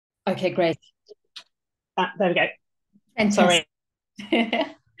Okay, great. There we go. Fantastic.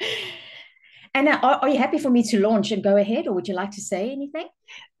 Sorry. And are you happy for me to launch and go ahead, or would you like to say anything?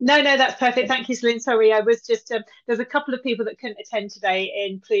 No, that's perfect. Thank you, Celine. Sorry, I was just there's a couple of people that couldn't attend today,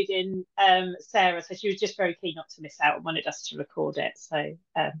 including Sarah. So she was just very keen not to miss out and wanted us to record it. So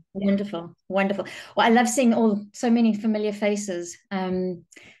yeah. Wonderful, wonderful. Well, I love seeing all so many familiar faces.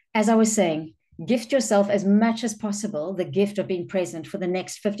 As I was saying, gift yourself as much as possible the gift of being present for the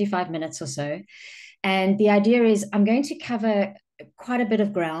next 55 minutes or so. And the idea is I'm going to cover quite a bit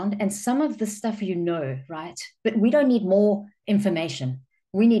of ground and some of the stuff right? But we don't need more information.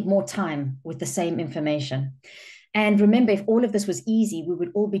 We need more time with the same information. And remember, if all of this was easy, we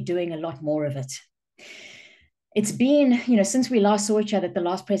would all be doing a lot more of it. It's been, since we last saw each other at the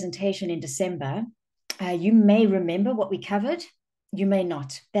last presentation in December, you may remember what we covered. You may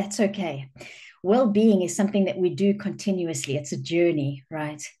not. That's okay. Well-being is something that we do continuously. It's a journey,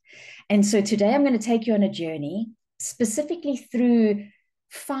 right? And so today I'm going to take you on a journey specifically through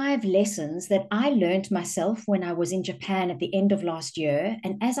 5 lessons that I learned myself when I was in Japan at the end of last year.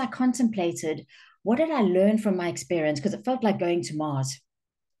 And as I contemplated, what did I learn from my experience? Because it felt like going to Mars.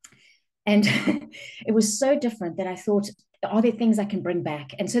 And it was so different that I thought, are there things I can bring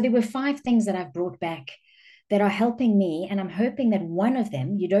back? And so there were 5 things that I've brought back that are helping me. And I'm hoping that one of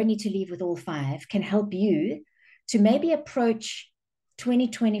them, you don't need to leave with all 5, can help you to maybe approach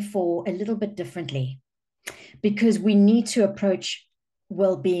 2024 a little bit differently, because we need to approach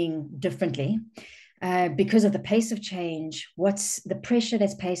well-being differently because of the pace of change, what's the pressure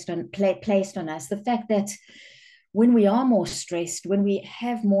that's placed on us, the fact that when we are more stressed, when we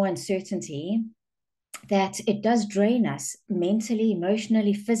have more uncertainty, that it does drain us mentally,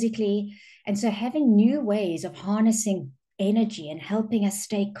 emotionally, physically. And so having new ways of harnessing energy and helping us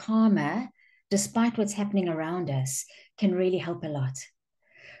stay calmer despite what's happening around us can really help a lot.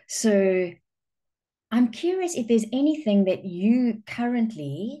 So I'm curious if there's anything that you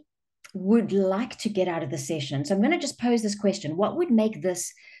currently would like to get out of the session. So I'm going to just pose this question. What would make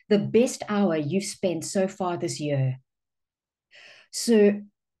this the best hour you've spent so far this year? So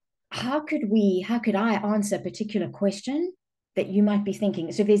how could I answer a particular question that you might be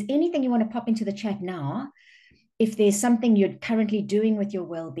thinking? So if there's anything you want to pop into the chat now, if there's something you're currently doing with your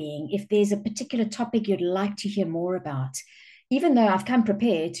well-being, if there's a particular topic you'd like to hear more about, even though I've come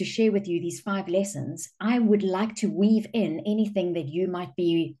prepared to share with you these 5 lessons, I would like to weave in anything that you might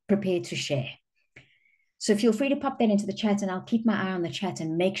be prepared to share. So feel free to pop that into the chat and I'll keep my eye on the chat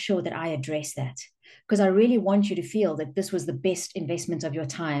and make sure that I address that, because I really want you to feel that this was the best investment of your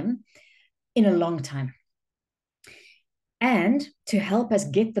time in a long time. And to help us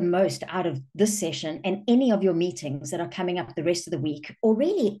get the most out of this session and any of your meetings that are coming up the rest of the week, or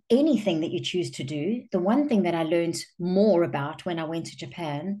really anything that you choose to do, the one thing that I learned more about when I went to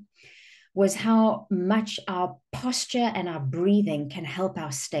Japan was how much our posture and our breathing can help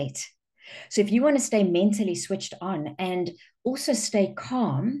our state. So if you want to stay mentally switched on and also stay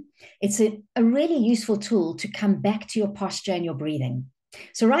calm, it's a really useful tool to come back to your posture and your breathing.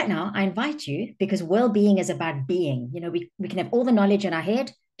 So right now, I invite you, because well-being is about being. We can have all the knowledge in our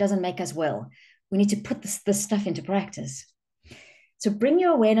head, doesn't make us well. We need to put this stuff into practice. So bring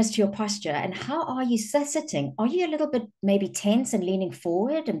your awareness to your posture. And how are you sitting? Are you a little bit maybe tense and leaning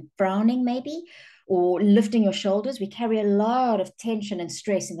forward and frowning maybe, or lifting your shoulders? We carry a lot of tension and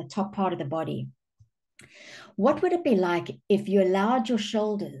stress in the top part of the body. What would it be like if you allowed your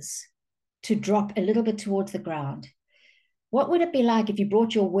shoulders to drop a little bit towards the ground? What would it be like if you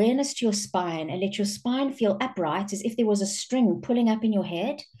brought your awareness to your spine and let your spine feel upright as if there was a string pulling up in your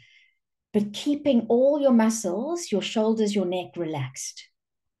head, but keeping all your muscles, your shoulders, your neck relaxed?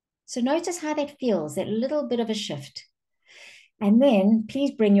 So notice how that feels, that little bit of a shift. And then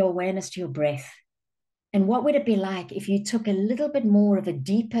please bring your awareness to your breath. And what would it be like if you took a little bit more of a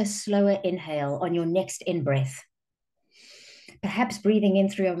deeper, slower inhale on your next in breath? Perhaps breathing in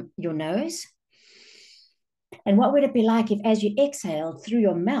through your nose. And what would it be like if, as you exhaled through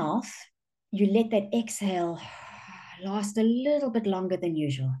your mouth, you let that exhale last a little bit longer than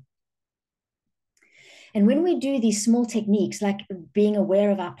usual? And when we do these small techniques, like being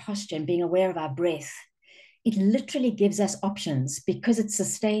aware of our posture and being aware of our breath, it literally gives us options because it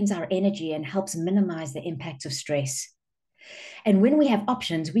sustains our energy and helps minimize the impact of stress. And when we have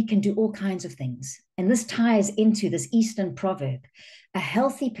options, we can do all kinds of things. And this ties into this Eastern proverb: a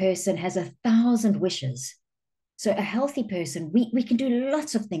healthy person has 1,000 wishes. So a healthy person, we can do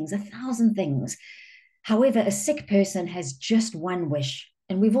lots of things, 1,000 things. However, a sick person has just one wish.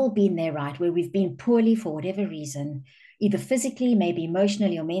 And we've all been there, right? Where we've been poorly for whatever reason. either physically, maybe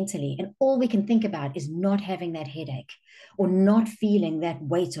emotionally or mentally. And all we can think about is not having that headache or not feeling that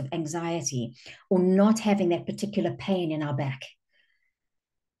weight of anxiety or not having that particular pain in our back.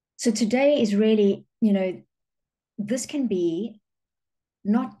 So today is really, this can be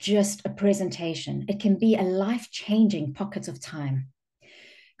not just a presentation, it can be a life-changing pocket of time.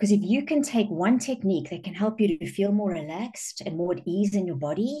 Because if you can take one technique that can help you to feel more relaxed and more at ease in your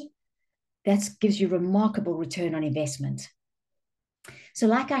body, that gives you remarkable return on investment. So,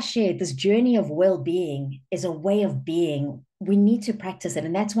 like I shared, this journey of well-being is a way of being. We need to practice it.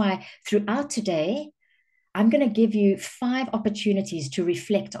 And that's why throughout today, I'm going to give you 5 opportunities to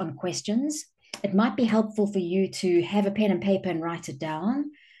reflect on questions. It might be helpful for you to have a pen and paper and write it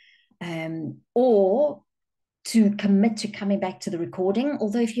down, or to commit to coming back to the recording.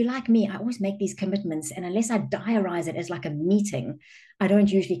 Although if you're like me, I always make these commitments, and unless I diarize it as like a meeting, I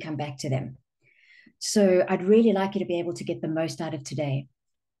don't usually come back to them. So I'd really like you to be able to get the most out of today.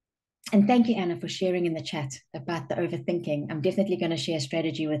 And thank you, Anna, for sharing in the chat about the overthinking. I'm definitely going to share a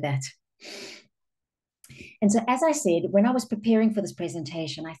strategy with that. And so, as I said, when I was preparing for this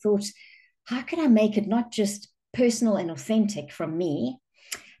presentation, I thought, how can I make it not just personal and authentic from me,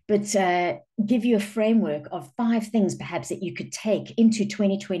 but give you a framework of 5 things perhaps that you could take into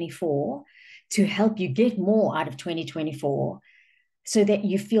 2024 to help you get more out of 2024 so that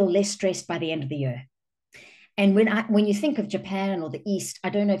you feel less stressed by the end of the year. And when you think of Japan or the East, I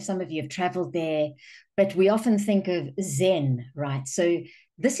don't know if some of you have traveled there, but we often think of Zen, right? So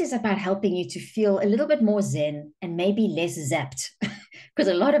this is about helping you to feel a little bit more Zen and maybe less zapped, because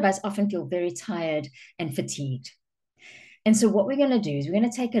a lot of us often feel very tired and fatigued. And so what we're going to do is we're going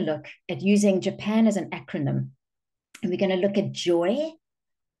to take a look at using Japan as an acronym. And we're going to look at joy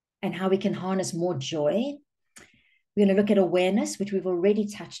and how we can harness more joy. We're going to look at awareness, which we've already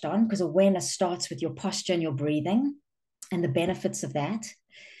touched on, because awareness starts with your posture and your breathing and the benefits of that.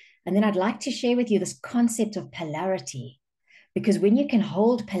 And then I'd like to share with you this concept of polarity, because when you can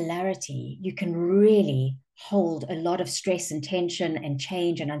hold polarity, you can really hold a lot of stress and tension and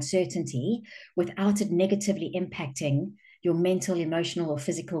change and uncertainty without it negatively impacting your mental, emotional, or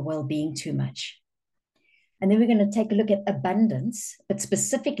physical well-being too much. And then we're going to take a look at abundance, but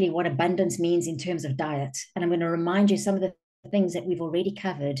specifically what abundance means in terms of diet. And I'm going to remind you some of the things that we've already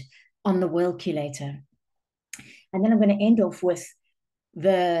covered on the Wellculator. And then I'm going to end off with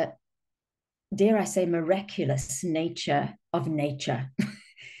the, dare I say, miraculous nature of nature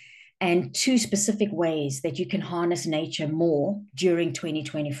and 2 specific ways that you can harness nature more during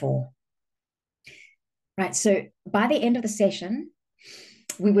 2024. Right, so by the end of the session,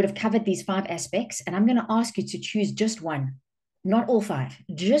 we would have covered these 5 aspects, and I'm going to ask you to choose just one, not all 5,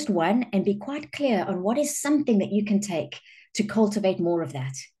 just one, and be quite clear on what is something that you can take to cultivate more of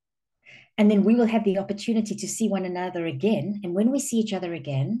that. And then we will have the opportunity to see one another again. And when we see each other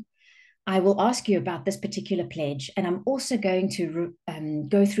again, I will ask you about this particular pledge. And I'm also going to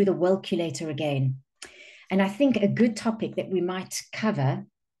go through the Wellculator again. And I think a good topic that we might cover,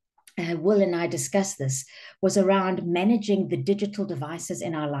 Will and I discussed this, was around managing the digital devices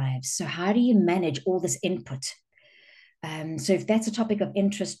in our lives. So how do you manage all this input? So if that's a topic of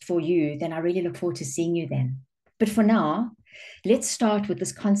interest for you, then I really look forward to seeing you then. But for now, let's start with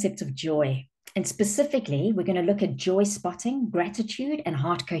this concept of joy. And specifically, we're going to look at joy spotting, gratitude, and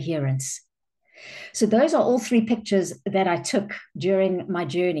heart coherence. So those are all 3 pictures that I took during my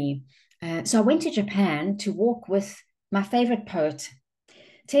journey. So I went to Japan to walk with my favorite poet.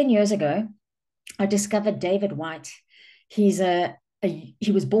 10 years ago, I discovered David Whyte. He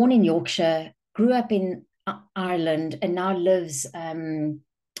was born in Yorkshire, grew up in Ireland, and now lives in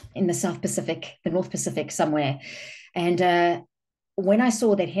the South Pacific, the North Pacific somewhere. And when I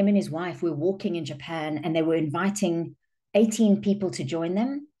saw that him and his wife were walking in Japan and they were inviting 18 people to join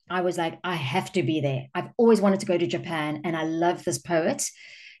them, I was like, I have to be there. I've always wanted to go to Japan, and I love this poet.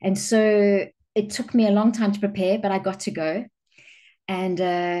 And so it took me a long time to prepare, but I got to go.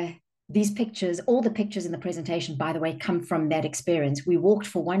 And these pictures, all the pictures in the presentation, by the way, come from that experience. We walked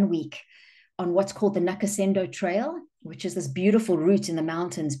for 1 week on what's called the Nakasendo Trail, which is this beautiful route in the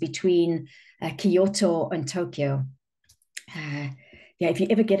mountains between Kyoto and Tokyo. Yeah, if you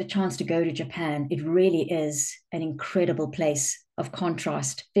ever get a chance to go to Japan, it really is an incredible place of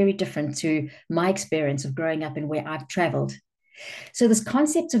contrast, very different to my experience of growing up and where I've traveled. So this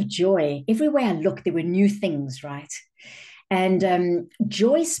concept of joy, everywhere I looked, there were new things, right? And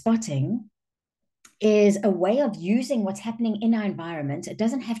joy spotting is a way of using what's happening in our environment. It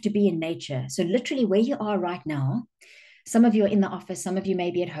doesn't have to be in nature. So literally where you are right now, some of you are in the office, some of you may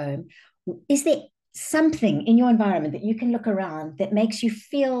be at home. Is there something in your environment that you can look around that makes you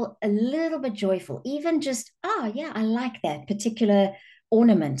feel a little bit joyful, even just, oh, yeah, I like that particular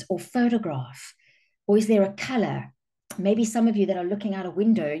ornament or photograph. Or is there a color? Maybe some of you that are looking out a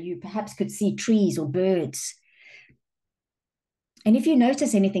window, you perhaps could see trees or birds. And if you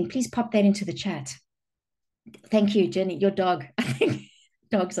notice anything, please pop that into the chat. Thank you, Jenny, your dog. I think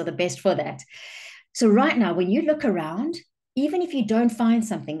dogs are the best for that. So, right now, when you look around, even if you don't find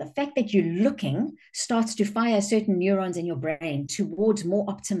something, the fact that you're looking starts to fire certain neurons in your brain towards more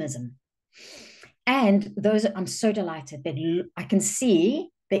optimism. And those, I'm so delighted that I can see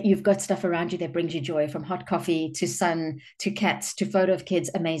that you've got stuff around you that brings you joy, from hot coffee to sun to cats to photo of kids.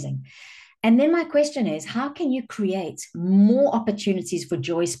 Amazing. And then my question is, how can you create more opportunities for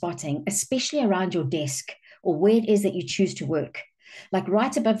joy spotting, especially around your desk or where it is that you choose to work? Like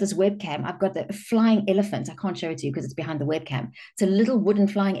right above this webcam, I've got the flying elephant. I can't show it to you because it's behind the webcam. It's a little wooden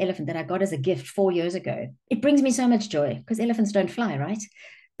flying elephant that I got as a gift 4 years ago. It brings me so much joy because elephants don't fly, right?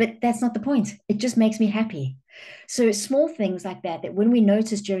 But that's not the point. It just makes me happy. So small things like that, that when we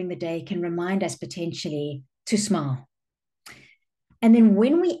notice during the day can remind us potentially to smile. And then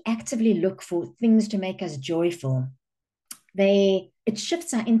when we actively look for things to make us joyful, it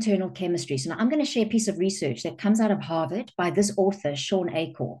shifts our internal chemistry. So now I'm going to share a piece of research that comes out of Harvard by this author, Sean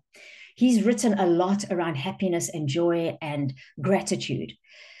Acor. He's written a lot around happiness and joy and gratitude.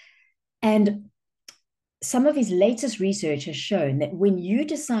 And some of his latest research has shown that when you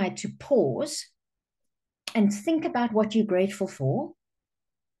decide to pause and think about what you're grateful for,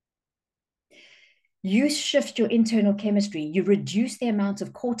 you shift your internal chemistry, you reduce the amount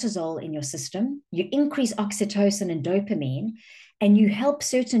of cortisol in your system, you increase oxytocin and dopamine, and you help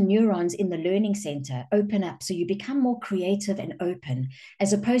certain neurons in the learning center open up. So you become more creative and open,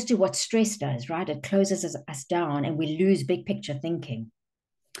 as opposed to what stress does, right? It closes us down and we lose big picture thinking.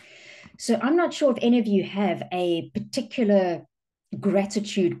 So I'm not sure if any of you have a particular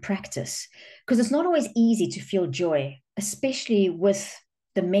gratitude practice, because it's not always easy to feel joy, especially with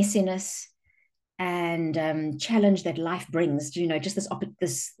the messiness and challenge that life brings. You know, just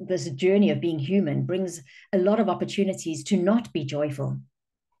this journey of being human brings a lot of opportunities to not be joyful.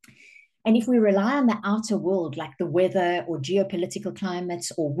 And if we rely on the outer world, like the weather or geopolitical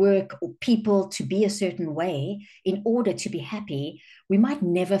climates or work or people, to be a certain way in order to be happy, we might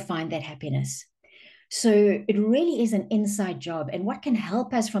never find that happiness. So it really is an inside job. And what can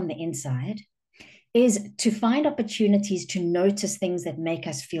help us from the inside is to find opportunities to notice things that make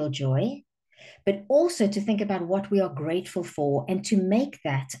us feel joy, but also to think about what we are grateful for and to make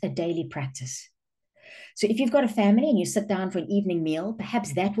that a daily practice. So if you've got a family and you sit down for an evening meal,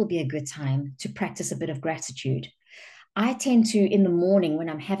 perhaps that will be a good time to practice a bit of gratitude. I tend to, in the morning, when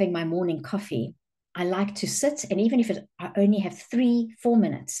I'm having my morning coffee, I like to sit, and even if I only have 3-4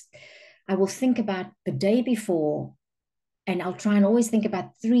 minutes, I will think about the day before, and I'll try and always think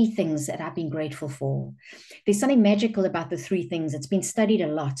about 3 things that I've been grateful for. There's something magical about the 3 things. It's been studied a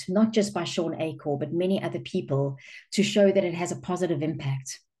lot, not just by Sean Acor, but many other people, to show that it has a positive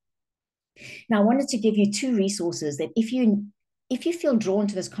impact. Now, I wanted to give you 2 resources that if you feel drawn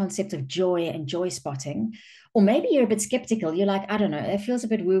to this concept of joy and joy spotting, or maybe you're a bit skeptical, you're like, I don't know, it feels a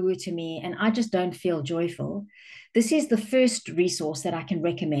bit woo-woo to me, and I just don't feel joyful. This is the first resource that I can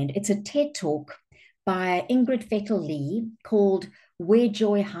recommend. It's a TED Talk by Ingrid Fettel-Lee called Where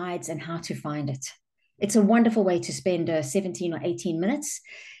Joy Hides and How to Find It. It's a wonderful way to spend 17 or 18 minutes.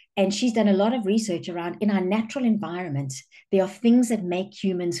 And she's done a lot of research around, in our natural environment, there are things that make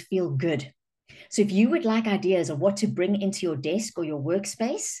humans feel good. So if you would like ideas of what to bring into your desk or your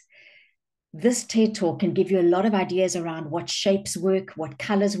workspace, this TED Talk can give you a lot of ideas around what shapes work, what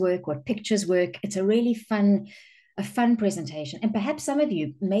colors work, what pictures work. It's a really fun presentation. And perhaps some of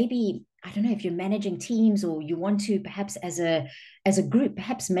you, maybe, I don't know, if you're managing teams or you want to perhaps as a group,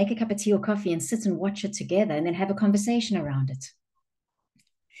 perhaps make a cup of tea or coffee and sit and watch it together and then have a conversation around it.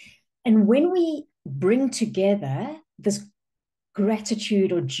 And when we bring together this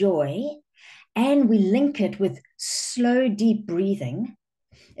gratitude or joy, and we link it with slow, deep breathing,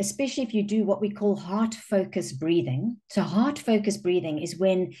 especially if you do what we call heart-focused breathing. So heart-focused breathing is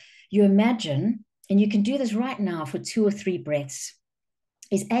when you imagine, and you can do this right now for 2 or 3 breaths,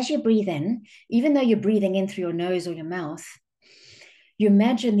 is as you breathe in, even though you're breathing in through your nose or your mouth, you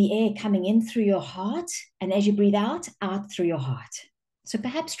imagine the air coming in through your heart, and as you breathe out through your heart. So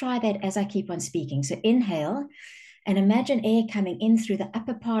perhaps try that as I keep on speaking. So inhale, and imagine air coming in through the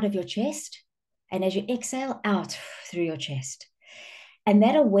upper part of your chest, and as you exhale, out through your chest. And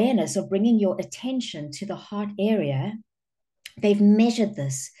that awareness of bringing your attention to the heart area They've measured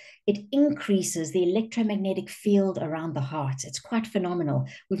this. It increases the electromagnetic field around the heart. It's quite phenomenal.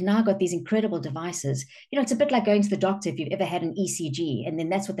 We've now got these incredible devices. You know, it's a bit like going to the doctor if you've ever had an ECG, and then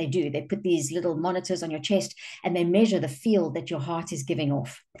that's what they do. They put these little monitors on your chest and they measure the field that your heart is giving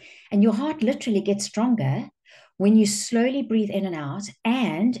off. And your heart literally gets stronger when you slowly breathe in and out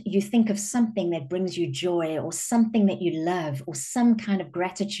and you think of something that brings you joy or something that you love or some kind of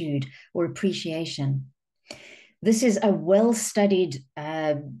gratitude or appreciation. This is a well-studied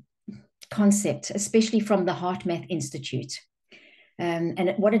concept, especially from the HeartMath Institute.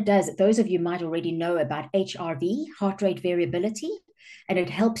 And what it does, those of you might already know about HRV, heart rate variability, and it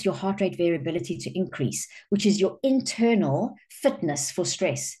helps your heart rate variability to increase, which is your internal fitness for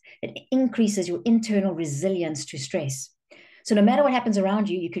stress. It increases your internal resilience to stress. So no matter what happens around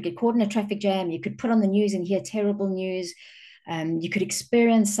you, you could get caught in a traffic jam, you could put on the news and hear terrible news, you could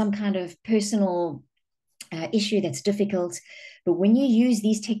experience some kind of personal issue that's difficult. But when you use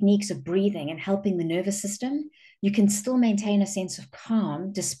these techniques of breathing and helping the nervous system, you can still maintain a sense of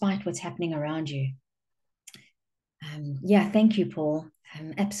calm despite what's happening around you. Yeah, thank you, Paul.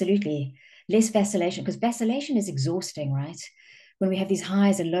 Absolutely. Less vacillation, because vacillation is exhausting, right? When we have these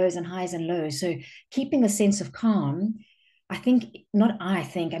highs and lows and highs and lows. So keeping the sense of calm, I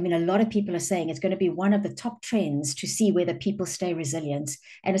mean, a lot of people are saying it's going to be one of the top trends to see whether people stay resilient,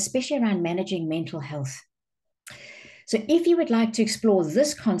 and especially around managing mental health. So if you would like to explore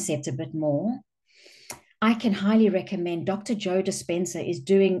this concept a bit more, I can highly recommend Dr. Joe Dispenza is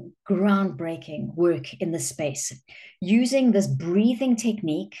doing groundbreaking work in this space, using this breathing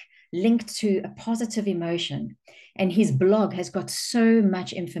technique linked to a positive emotion. And his blog has got so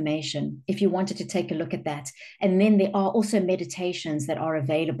much information if you wanted to take a look at that. And then there are also meditations that are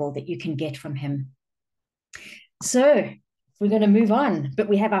available that you can get from him. So we're going to move on, but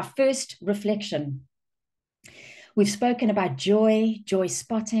we have our first reflection. We've spoken about joy, joy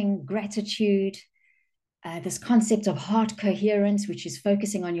spotting, gratitude, this concept of heart coherence, which is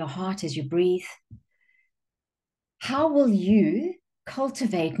focusing on your heart as you breathe. How will you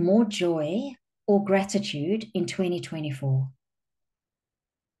cultivate more joy or gratitude in 2024?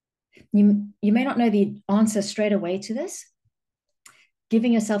 You may not know the answer straight away to this.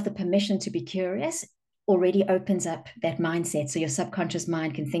 Giving yourself the permission to be curious already opens up that mindset so your subconscious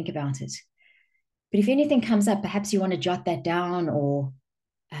mind can think about it. But if anything comes up, perhaps you want to jot that down or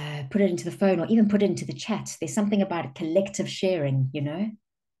put it into the phone or even put it into the chat. There's something about collective sharing, you know?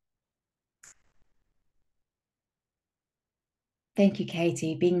 Thank you,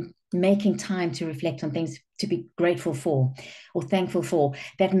 Katie. Making time to reflect on things to be grateful for or thankful for.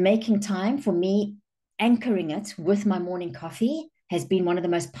 That making time for me, anchoring it with my morning coffee has been one of the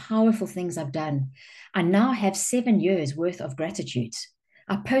most powerful things I've done. I now have 7 years worth of gratitudes.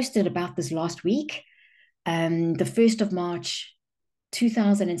 I posted about this last week, the 1st of March,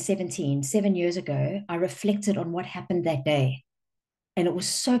 2017, 7 years ago. I reflected on what happened that day. And it was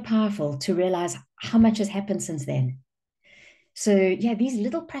so powerful to realize how much has happened since then. So, yeah, these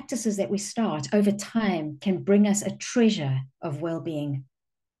little practices that we start over time can bring us a treasure of well-being.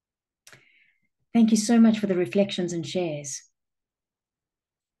 Thank you so much for the reflections and shares.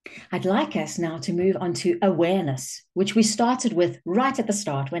 I'd like us now to move on to awareness, which we started with right at the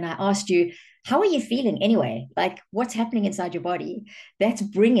start when I asked you, how are you feeling anyway? Like, what's happening inside your body? That's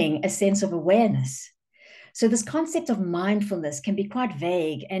bringing a sense of awareness. So this concept of mindfulness can be quite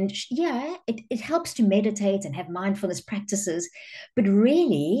vague. And yeah, it helps to meditate and have mindfulness practices. But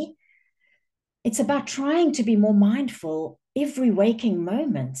really, it's about trying to be more mindful every waking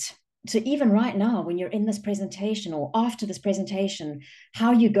moment. So even right now, when you're in this presentation or after this presentation,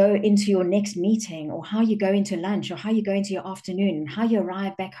 how you go into your next meeting or how you go into lunch or how you go into your afternoon and how you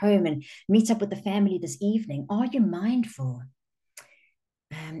arrive back home and meet up with the family this evening, are you mindful?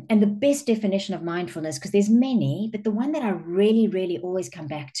 And the best definition of mindfulness, because there's many, but the one that I really, really always come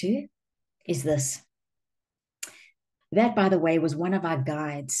back to is this. That, by the way, was one of our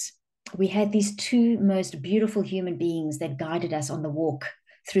guides. We had these 2 most beautiful human beings that guided us on the walk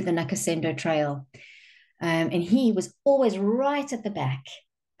through the Nakasendo Trail. And he was always right at the back,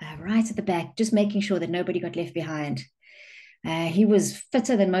 just making sure that nobody got left behind. He was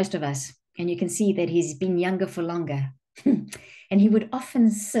fitter than most of us, and you can see that he's been younger for longer. And he would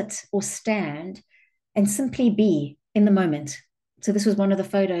often sit or stand and simply be in the moment. So this was one of the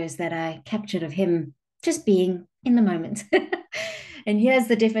photos that I captured of him just being in the moment. And here's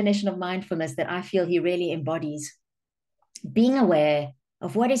the definition of mindfulness that I feel he really embodies: being aware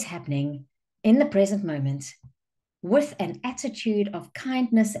of what is happening in the present moment with an attitude of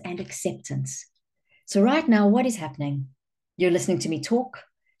kindness and acceptance. So right now, what is happening? You're listening to me talk.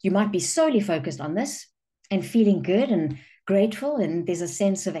 You might be solely focused on this and feeling good and grateful and there's a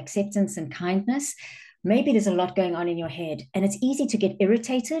sense of acceptance and kindness, maybe there's a lot going on in your head and it's easy to get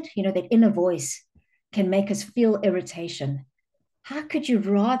irritated. That inner voice can make us feel irritation. How could you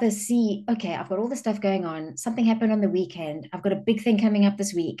rather see, okay, I've got all this stuff going on. Something happened on the weekend. I've got a big thing coming up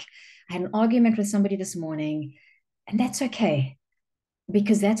this week. I had an argument with somebody this morning, and that's okay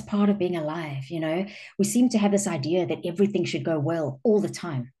because that's part of being alive. We seem to have this idea that everything should go well all the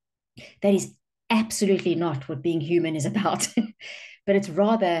time. That is absolutely not what being human is about. But it's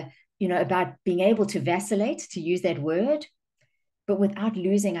rather, about being able to vacillate, to use that word, but without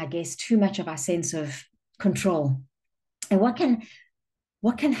losing, I guess, too much of our sense of control. And what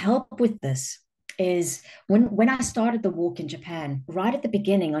can help with this is when I started the walk in Japan, right at the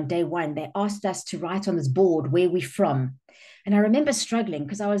beginning on day one, they asked us to write on this board where we're from. And I remember struggling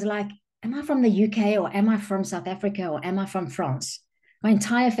because I was like, am I from the UK or am I from South Africa or am I from France? My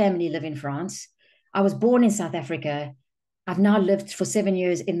entire family live in France. I was born in South Africa. I've now lived for 7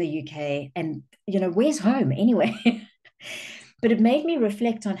 years in the UK. And, where's home anyway? But it made me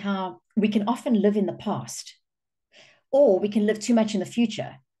reflect on how we can often live in the past or we can live too much in the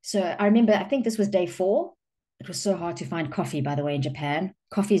future. So I remember, I think this was day 4. It was so hard to find coffee, by the way, in Japan.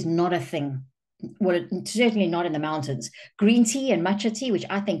 Coffee is not a thing. Well, certainly not in the mountains. Green tea and matcha tea, which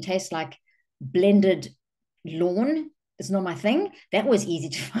I think tastes like blended lawn, is not my thing. That was easy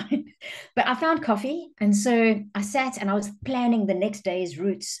to find. But I found coffee. And so I sat and I was planning the next day's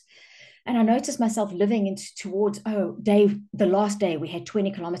routes. And I noticed myself living towards, the last day we had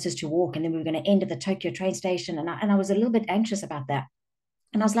 20 kilometers to walk and then we were going to end at the Tokyo train station. And I was a little bit anxious about that.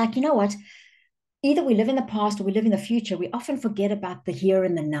 And I was like, you know what? Either we live in the past or we live in the future. We often forget about the here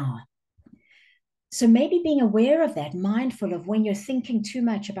and the now. So maybe being aware of that, mindful of when you're thinking too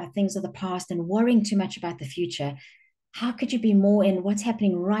much about things of the past and worrying too much about the future, how could you be more in what's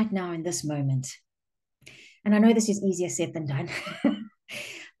happening right now in this moment? And I know this is easier said than done.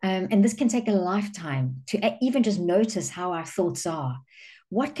 And this can take a lifetime to even just notice how our thoughts are.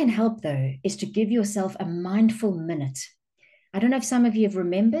 What can help, though, is to give yourself a mindful minute. I don't know if some of you have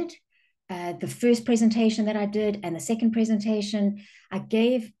remembered the first presentation that I did and the second presentation. I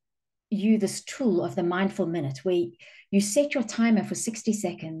gave you this tool of the mindful minute where you set your timer for 60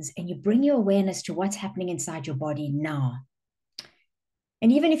 seconds and you bring your awareness to what's happening inside your body now.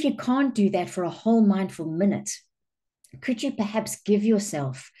 And even if you can't do that for a whole mindful minute, could you perhaps give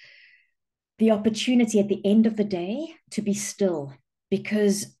yourself the opportunity at the end of the day to be still?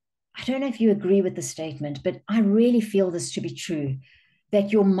 Because I don't know if you agree with the statement, but I really feel this to be true,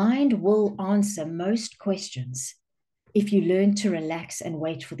 that your mind will answer most questions if you learn to relax and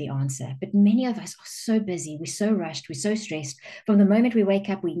wait for the answer. But many of us are so busy, we're so rushed, we're so stressed. From the moment we wake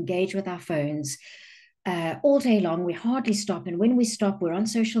up, we engage with our phones all day long. We hardly stop. And when we stop, we're on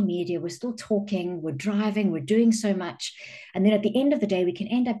social media, we're still talking, we're driving, we're doing so much. And then at the end of the day, we can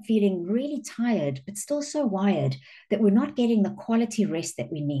end up feeling really tired, but still so wired that we're not getting the quality rest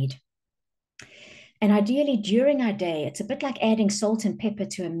that we need. And ideally, during our day, it's a bit like adding salt and pepper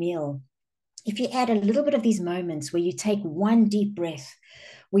to a meal. If you add a little bit of these moments where you take one deep breath,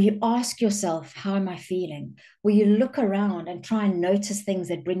 where you ask yourself, how am I feeling? Where you look around and try and notice things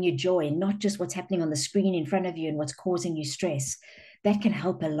that bring you joy, not just what's happening on the screen in front of you and what's causing you stress, that can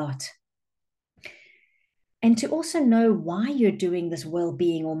help a lot. And to also know why you're doing this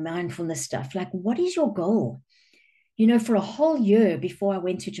well-being or mindfulness stuff. Like, what is your goal? For a whole year before I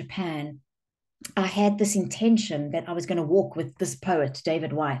went to Japan, I had this intention that I was going to walk with this poet,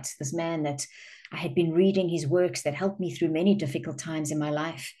 David Whyte, this man that I had been reading his works that helped me through many difficult times in my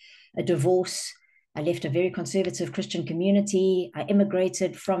life. A divorce. I left a very conservative Christian community. I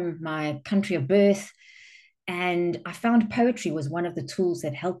immigrated from my country of birth. And I found poetry was one of the tools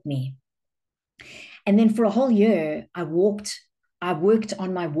that helped me. And then for a whole year, I worked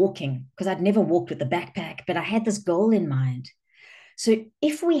on my walking because I'd never walked with a backpack, but I had this goal in mind. So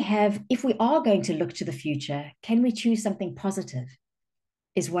if we are going to look to the future, can we choose something positive?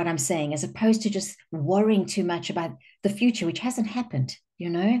 Is what I'm saying, as opposed to just worrying too much about the future, which hasn't happened.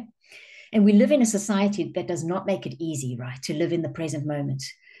 And we live in a society that does not make it easy, right, to live in the present moment,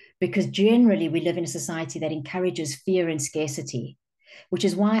 because generally we live in a society that encourages fear and scarcity, which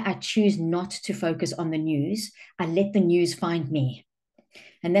is why I choose not to focus on the news. I let the news find me.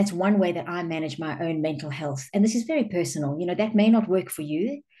 And that's one way that I manage my own mental health. And this is very personal. That may not work for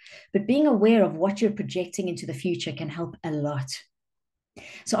you, but being aware of what you're projecting into the future can help a lot.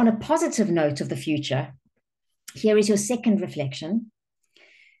 So, on a positive note of the future, here is your second reflection.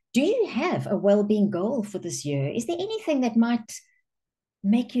 Do you have a well-being goal for this year? Is there anything that might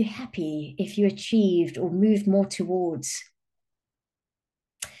make you happy if you achieved or moved more towards?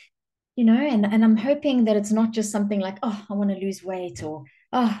 and I'm hoping that it's not just something like, oh, I want to lose weight, or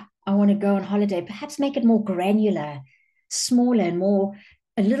oh, I want to go on holiday. Perhaps make it more granular, smaller, and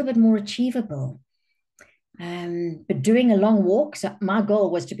a little bit more achievable. But doing a long walk, so my goal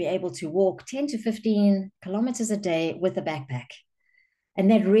was to be able to walk 10 to 15 kilometers a day with a backpack. And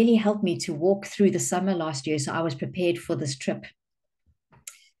that really helped me to walk through the summer last year. So I was prepared for this trip.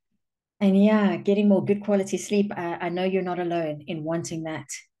 And yeah, getting more good quality sleep. I know you're not alone in wanting that.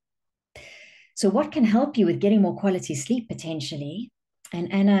 So, what can help you with getting more quality sleep potentially?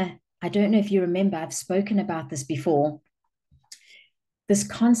 And Anna, I don't know if you remember, I've spoken about this before. This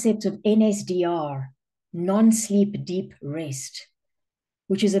concept of NSDR, non sleep deep rest,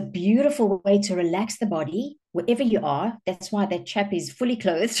 which is a beautiful way to relax the body wherever you are. That's why that chap is fully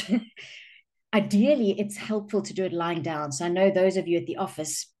clothed. Ideally, it's helpful to do it lying down. So I know those of you at the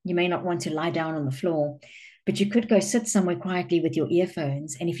office, you may not want to lie down on the floor, but you could go sit somewhere quietly with your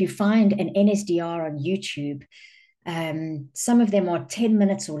earphones. And if you find an NSDR on YouTube, some of them are 10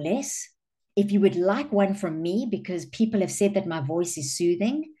 minutes or less. If you would like one from me, because people have said that my voice is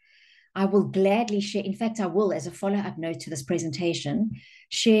soothing, I will gladly share. In fact, I will, as a follow up note to this presentation,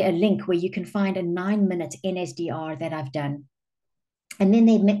 share a link where you can find a 9-minute NSDR that I've done. And then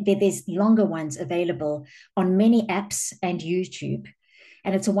there's longer ones available on many apps and YouTube.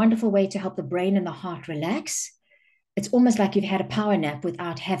 And it's a wonderful way to help the brain and the heart relax. It's almost like you've had a power nap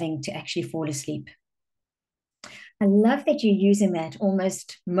without having to actually fall asleep. I love that you're using that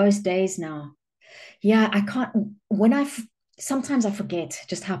almost most days now. Yeah, I can't, sometimes I forget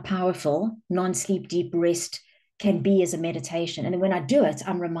just how powerful non-sleep deep rest can be as a meditation. And then when I do it,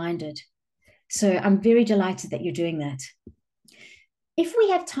 I'm reminded. So I'm very delighted that you're doing that. If we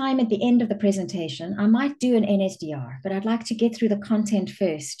have time at the end of the presentation, I might do an NSDR, but I'd like to get through the content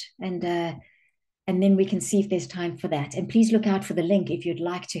first, and then we can see if there's time for that. And please look out for the link if you'd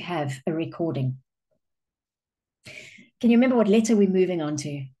like to have a recording. Can you remember what letter we're moving on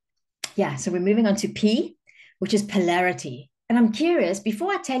to? Yeah, so we're moving on to P, which is polarity. And I'm curious,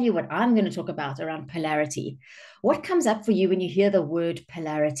 before I tell you what I'm going to talk about around polarity, what comes up for you when you hear the word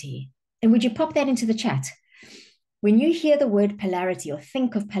polarity? And would you pop that into the chat? When you hear the word polarity or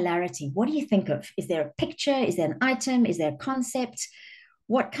think of polarity, what do you think of? Is there a picture? Is there an item? Is there a concept?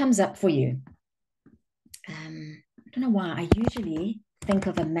 What comes up for you? I don't know why. I usually think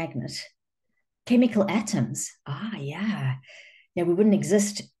of a magnet. Chemical atoms. Ah, yeah. Yeah, we wouldn't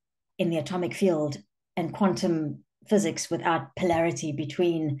exist in the atomic field and quantum physics without polarity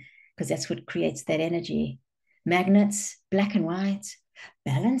between, because that's what creates that energy. Magnets, black and white,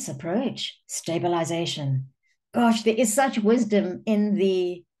 balance approach, stabilization. Gosh, there is such wisdom in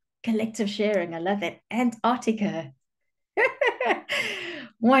the collective sharing. I love that. Antarctica.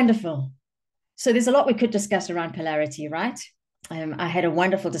 Wonderful. So there's a lot we could discuss around polarity, right? I had a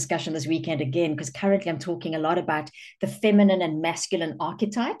wonderful discussion this weekend again, because currently I'm talking a lot about the feminine and masculine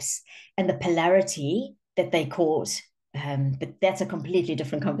archetypes and the polarity that they cause. But that's a completely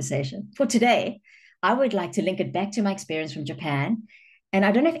different conversation. For today, I would like to link it back to my experience from Japan. And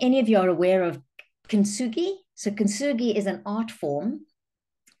I don't know if any of you are aware of kintsugi. So kintsugi is an art form,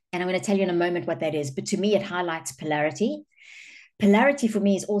 and I'm going to tell you in a moment what that is. But to me, it highlights polarity. Polarity for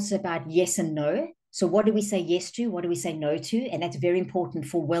me is also about yes and no. So what do we say yes to? What do we say no to? And that's very important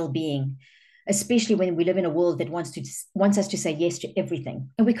for well-being, especially when we live in a world that wants us to say yes to everything,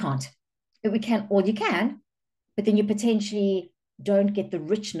 and we can't. But we can, or you can, but then you potentially don't get the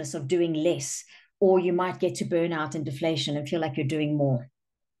richness of doing less, or you might get to burnout and deflation and feel like you're doing more.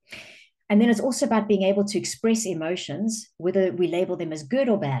 And then it's also about being able to express emotions, whether we label them as good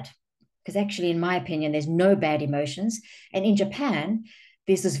or bad. Because actually, in my opinion, there's no bad emotions. And in Japan,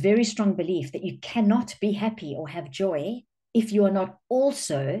 there's this very strong belief that you cannot be happy or have joy if you are not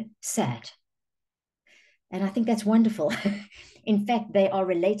also sad. And I think that's wonderful. In fact, they are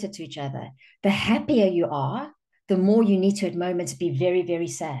related to each other. The happier you are, the more you need to at moments be very, very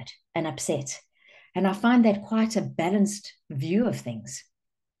sad and upset. And I find that quite a balanced view of things.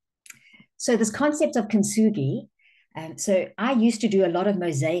 So this concept of kintsugi, so I used to do a lot of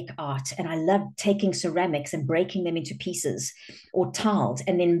mosaic art, and I loved taking ceramics and breaking them into pieces or tiles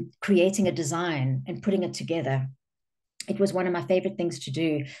and then creating a design and putting it together. It was one of my favorite things to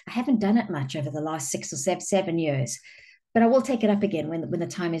do. I haven't done it much over the last 6 or 7 years, but I will take it up again when the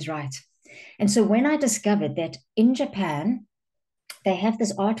time is right. And so when I discovered that in Japan, they have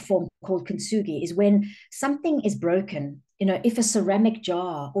this art form called kintsugi, is when something is broken. If a ceramic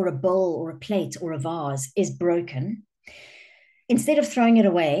jar or a bowl or a plate or a vase is broken, instead of throwing it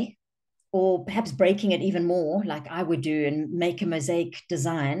away or perhaps breaking it even more, like I would do and make a mosaic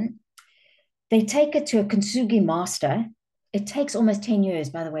design, they take it to a kintsugi master it takes almost 10 years,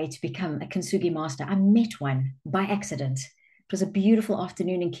 by the way, to become a kintsugi master. I met one by accident. It was a beautiful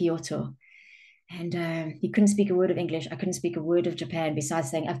afternoon in Kyoto. And he couldn't speak a word of English. I couldn't speak a word of Japan besides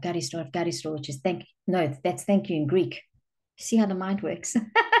saying Afgaristo, which is no, that's thank you in Greek. See how the mind works.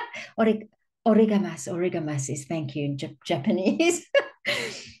 Origamas is thank you in Japanese.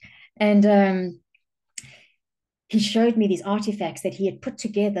 And he showed me these artifacts that he had put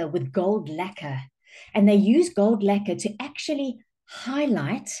together with gold lacquer. And they use gold lacquer to actually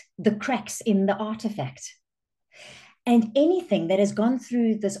highlight the cracks in the artifact. And anything that has gone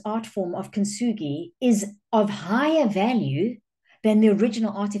through this art form of kintsugi is of higher value than the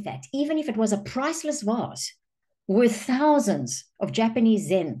original artifact, even if it was a priceless vase worth thousands of Japanese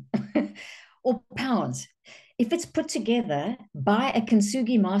yen or pounds. If it's put together by a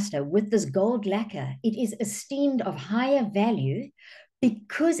kintsugi master with this gold lacquer, it is esteemed of higher value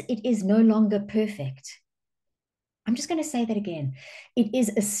because it is no longer perfect. I'm just going to say that again. It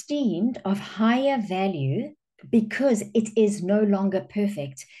is esteemed of higher value because it is no longer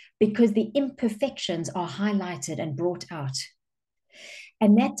perfect, because the imperfections are highlighted and brought out.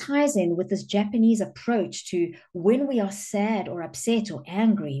 And that ties in with this Japanese approach to when we are sad or upset or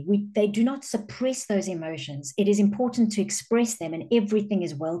angry, they do not suppress those emotions. It is important to express them, and everything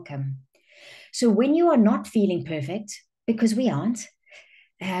is welcome. So when you are not feeling perfect, because we aren't,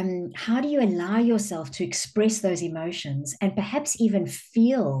 how do you allow yourself to express those emotions and perhaps even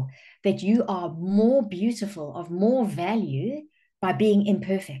feel that you are more beautiful, of more value by being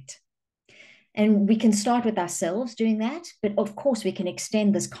imperfect? And we can start with ourselves doing that, but of course we can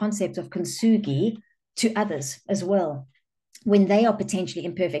extend this concept of kintsugi to others as well when they are potentially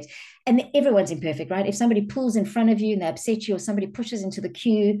imperfect. And everyone's imperfect, right? If somebody pulls in front of you and they upset you, or somebody pushes into the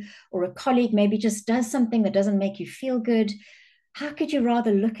queue, or a colleague maybe just does something that doesn't make you feel good, how could you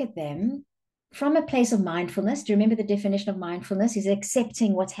rather look at them from a place of mindfulness? Do you remember the definition of mindfulness? Is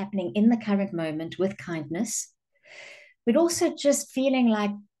accepting what's happening in the current moment with kindness, but also just feeling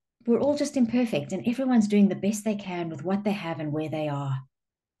like we're all just imperfect and everyone's doing the best they can with what they have and where they are.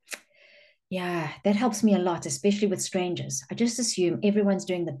 Yeah, that helps me a lot, especially with strangers. I just assume everyone's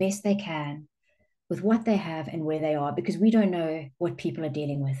doing the best they can with what they have and where they are, because we don't know what people are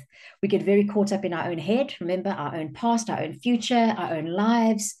dealing with. We get very caught up in our own head, remember, our own past, our own future, our own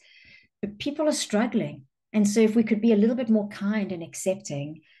lives. But people are struggling. And so if we could be a little bit more kind and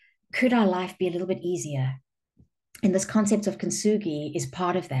accepting, could our life be a little bit easier? And this concept of kintsugi is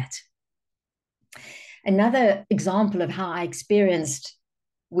part of that. Another example of how I experienced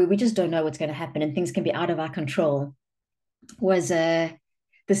where we just don't know what's going to happen and things can be out of our control was the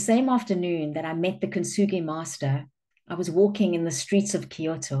same afternoon that I met the kintsugi master. I was walking in the streets of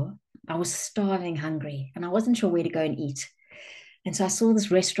Kyoto. I was starving hungry and I wasn't sure where to go and eat. And so I saw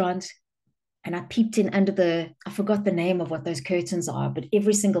this restaurant and I peeped in under I forgot the name of what those curtains are, but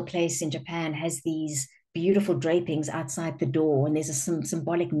every single place in Japan has these beautiful drapings outside the door, and there's some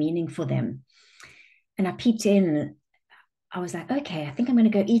symbolic meaning for them. And I peeped in and I was like, okay, I think I'm going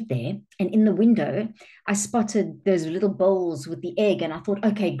to go eat there. And in the window, I spotted those little bowls with the egg. And I thought,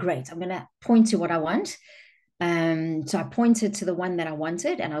 okay, great. I'm going to point to what I want. So I pointed to the one that I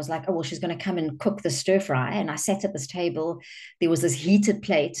wanted. And I was like, oh, well, she's going to come and cook the stir fry. And I sat at this table. There was this heated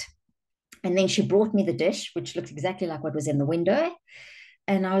plate. And then she brought me the dish, which looked exactly like what was in the window.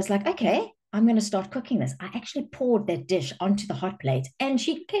 And I was like, okay, I'm going to start cooking this. I actually poured that dish onto the hot plate. And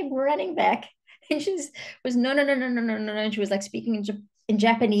she came running back. And she was no. And she was like speaking in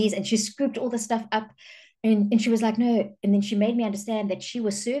Japanese, and she scooped all the stuff up, and she was like, no. And then she made me understand that she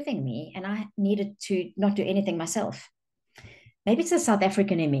was serving me, and I needed to not do anything myself. Maybe it's the South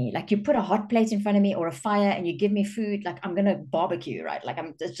African in me. Like you put a hot plate in front of me or a fire, and you give me food, like I'm gonna barbecue, right? Like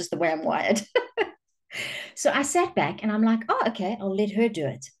it's just the way I'm wired. So I sat back, and I'm like, oh, okay, I'll let her do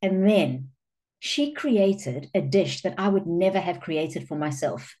it. And then she created a dish that I would never have created for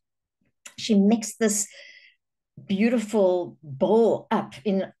myself. She mixed this beautiful bowl up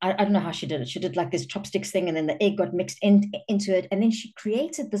in, I don't know how she did it. She did like this chopsticks thing, and then the egg got mixed into it. And then she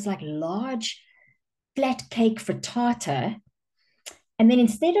created this like large flat cake frittata. And then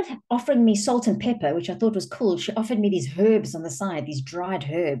instead of offering me salt and pepper, which I thought was cool, she offered me these herbs on the side, these dried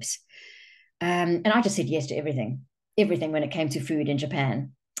herbs. And I just said yes to everything when it came to food in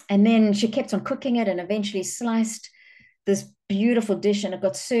Japan. And then she kept on cooking it and eventually sliced this beautiful dish, and it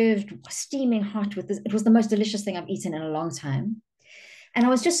got served steaming hot with this. It was the most delicious thing I've eaten in a long time. And I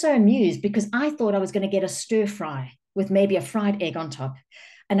was just so amused because I thought I was going to get a stir fry with maybe a fried egg on top.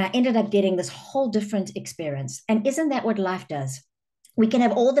 And I ended up getting this whole different experience. And isn't that what life does? We can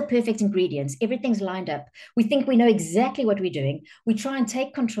have all the perfect ingredients. Everything's lined up. We think we know exactly what we're doing. We try and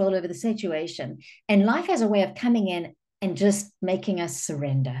take control over the situation. And life has a way of coming in and just making us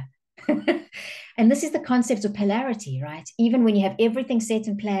surrender. And this is the concept of polarity, right? Even when you have everything set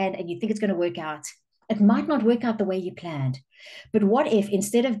and planned and you think it's going to work out, it might not work out the way you planned. But what if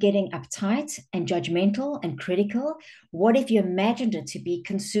instead of getting uptight and judgmental and critical, what if you imagined it to be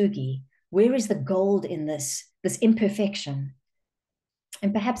kintsugi? Where is the gold in this imperfection?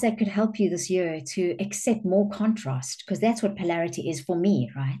 And perhaps that could help you this year to accept more contrast, because that's what polarity is for me,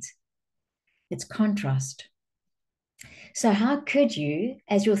 right? It's contrast. So, how could you,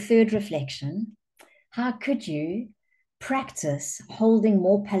 as your third reflection, how could you practice holding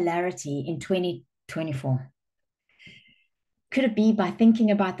more polarity in 2024? Could it be by thinking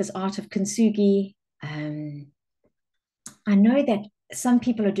about this art of kintsugi? I know that some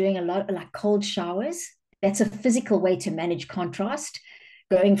people are doing a lot like cold showers. That's a physical way to manage contrast,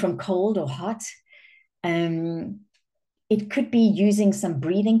 going from cold or hot. Um, it could be using some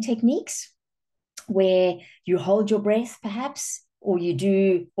breathing techniques where you hold your breath, perhaps, or you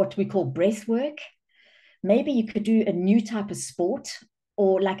do what we call breath work. Maybe you could do a new type of sport,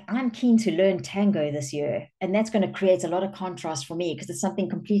 or like I'm keen to learn tango this year, and that's going to create a lot of contrast for me because it's something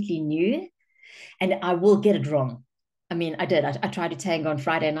completely new and I will get it wrong. I mean, I did. I tried to tango on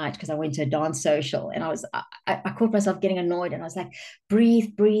Friday night because I went to a dance social, and I caught myself getting annoyed, and I was like,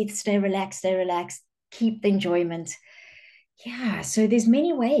 breathe, breathe, stay relaxed, keep the enjoyment. Yeah, so there's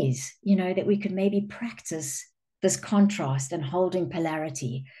many ways, that we could maybe practice this contrast and holding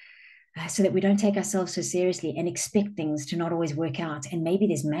polarity, so that we don't take ourselves so seriously and expect things to not always work out. And maybe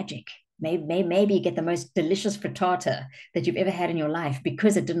there's magic. Maybe you get the most delicious frittata that you've ever had in your life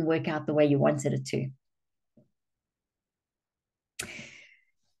because it didn't work out the way you wanted it to.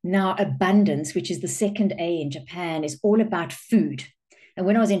 Now, abundance, which is the second A in Japan, is all about food. And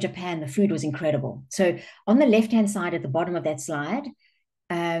when I was in Japan, the food was incredible. So on the left-hand side at the bottom of that slide,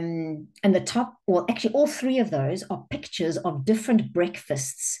 and the top, well, actually, all three of those are pictures of different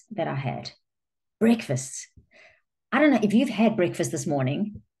breakfasts that I had. Breakfasts. I don't know if you've had breakfast this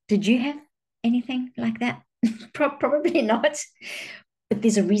morning. Did you have anything like that? Probably not. But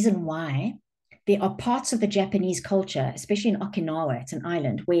there's a reason why. There are parts of the Japanese culture, especially in Okinawa, it's an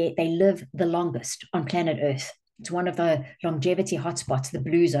island, where they live the longest on planet Earth. It's one of the longevity hotspots, the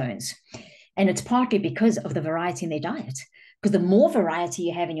blue zones. And it's partly because of the variety in their diet. Because the more variety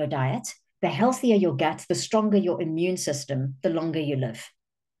you have in your diet, the healthier your gut, the stronger your immune system, the longer you live.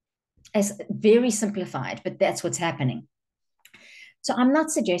 It's very simplified, but that's what's happening. So I'm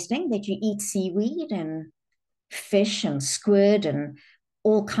not suggesting that you eat seaweed and fish and squid and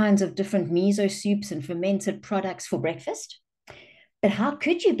all kinds of different miso soups and fermented products for breakfast. But how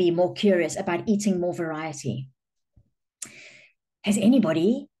could you be more curious about eating more variety? Has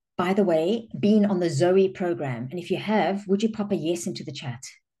anybody, by the way, been on the Zoe program? And if you have, would you pop a yes into the chat?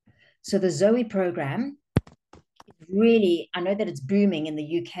 So the Zoe program, really, I know that it's booming in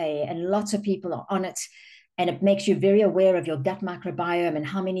the UK and lots of people are on it. And it makes you very aware of your gut microbiome and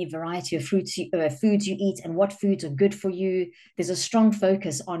how many variety of foods you eat and what foods are good for you. There's a strong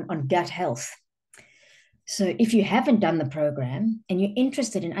focus on gut health. So if you haven't done the program and you're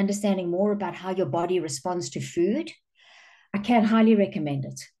interested in understanding more about how your body responds to food, I can highly recommend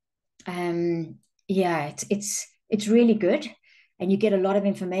it. Yeah, it's really good. And you get a lot of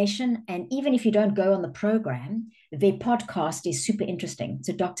information. And even if you don't go on the program, their podcast is super interesting.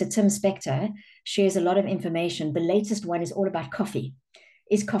 So Dr. Tim Spector shares a lot of information. The latest one is all about coffee.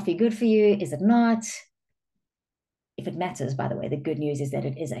 Is coffee good for you? Is it not? If it matters, by the way, the good news is that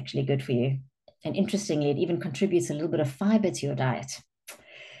it is actually good for you. And interestingly, it even contributes a little bit of fiber to your diet.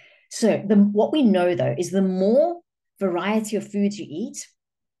 So what we know, though, is the more variety of foods you eat,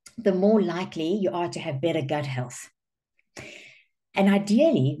 the more likely you are to have better gut health. And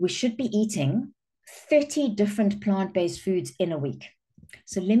ideally, we should be eating 30 different plant-based foods in a week.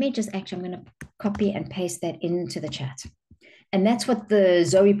 So let me just I'm going to copy and paste that into the chat. And that's what the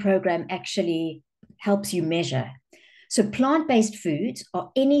Zoe program actually helps you measure. So plant-based foods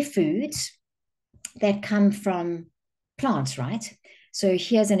are any foods that come from plants, right? So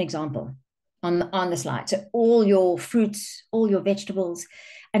here's an example on the slide. So all your fruits, all your vegetables.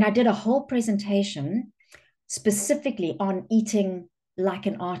 And I did a whole presentation specifically on eating like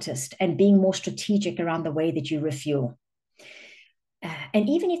an artist and being more strategic around the way that you refuel. And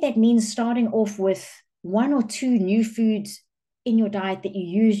even if that means starting off with one or two new foods in your diet that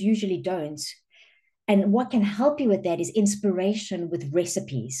you usually don't. And what can help you with that is inspiration with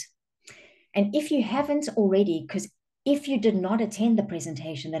recipes. And if you haven't already, because if you did not attend the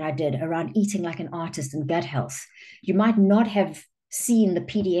presentation that I did around eating like an artist and gut health, you might not have seen the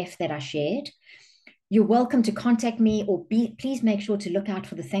PDF that I shared. You're welcome to contact me or please make sure to look out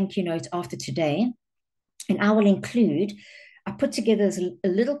for the thank you notes after today. And I will include, I put together a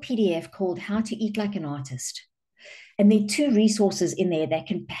little PDF called How to Eat Like an Artist. And there are two resources in there that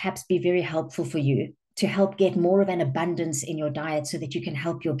can perhaps be very helpful for you to help get more of an abundance in your diet so that you can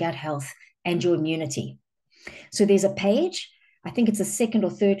help your gut health and your immunity. So there's a page, I think it's the second or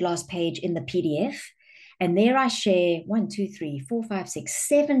third last page in the PDF. And there I share 1, 2, 3, 4, 5, 6,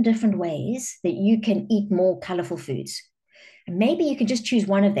 7 different ways that you can eat more colorful foods. And maybe you can just choose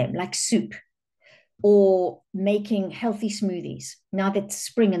one of them, like soup, or making healthy smoothies now that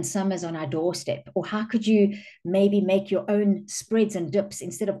spring and summer's on our doorstep. Or how could you maybe make your own spreads and dips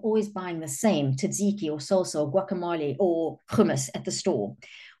instead of always buying the same tzatziki or salsa or guacamole or hummus at the store?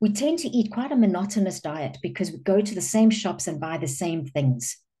 We tend to eat quite a monotonous diet because we go to the same shops and buy the same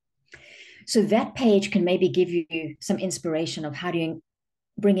things. So that page can maybe give you some inspiration of how do you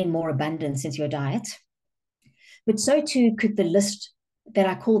bring in more abundance into your diet. But so too could the list that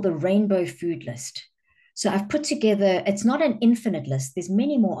I call the rainbow food list. So I've put together, it's not an infinite list, there's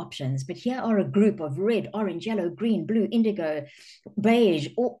many more options, but here are a group of red, orange, yellow, green, blue, indigo, beige,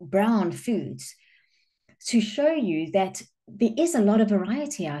 or brown foods to show you that there is a lot of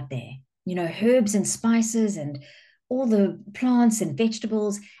variety out there, you know, herbs and spices and all the plants and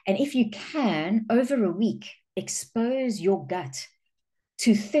vegetables. And if you can, over a week, expose your gut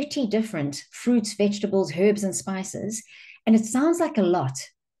to 30 different fruits, vegetables, herbs, and spices. And it sounds like a lot,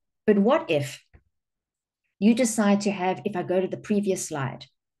 but what if you decide to have, if I go to the previous slide,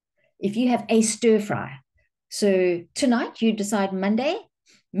 if you have a stir fry. So tonight you decide Monday,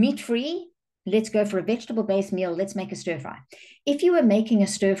 meat free, let's go for a vegetable based meal, let's make a stir fry. If you were making a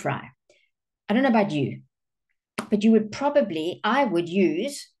stir fry, I don't know about you, but you would probably, I would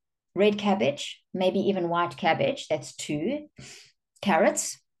use red cabbage, maybe even white cabbage, that's 2,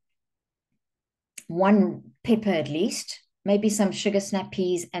 carrots, 1 pepper at least, maybe some sugar snap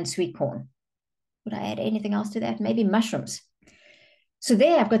peas and sweet corn. Would I add anything else to that? Maybe mushrooms. So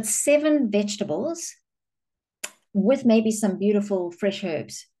there I've got 7 vegetables with maybe some beautiful fresh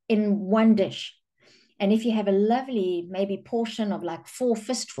herbs in one dish. And if you have a lovely maybe portion of like 4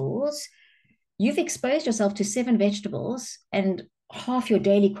 fistfuls, you've exposed yourself to 7 vegetables and half your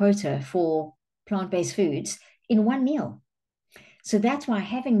daily quota for plant-based foods in one meal. So that's why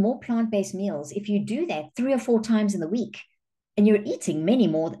having more plant-based meals, if you do that 3 or 4 times in the week, and you're eating many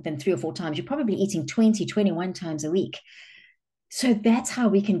more than 3 or 4 times, you're probably eating 20, 21 times a week. So that's how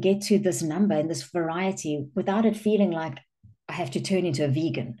we can get to this number and this variety without it feeling like I have to turn into a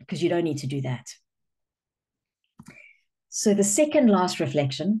vegan, because you don't need to do that. So the second last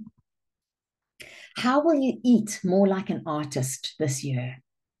reflection, how will you eat more like an artist this year?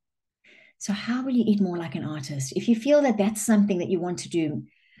 So how will you eat more like an artist? If you feel that that's something that you want to do,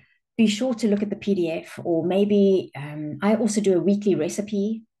 be sure to look at the PDF, or maybe I also do a weekly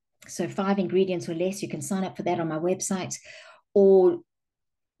recipe. So 5 ingredients or less, you can sign up for that on my website, or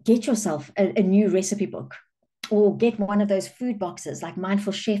get yourself a new recipe book, or get one of those food boxes like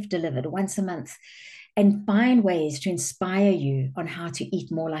Mindful Chef delivered once a month, and find ways to inspire you on how to eat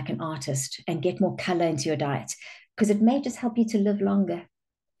more like an artist and get more color into your diet, because it may just help you to live longer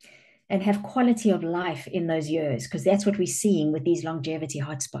and have quality of life in those years, because that's what we're seeing with these longevity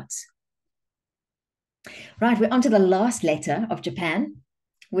hotspots. Right, we're on to the last letter of Japan,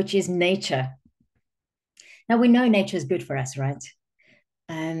 which is nature. Now, we know nature is good for us, right?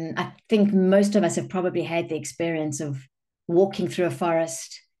 I think most of us have probably had the experience of walking through a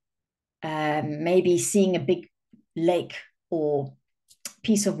forest, maybe seeing a big lake or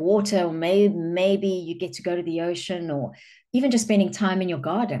piece of water, or maybe you get to go to the ocean, or even just spending time in your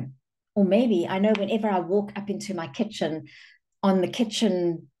garden. Or maybe, I know whenever I walk up into my kitchen, on the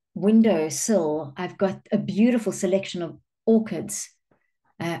kitchen windowsill, I've got a beautiful selection of orchids.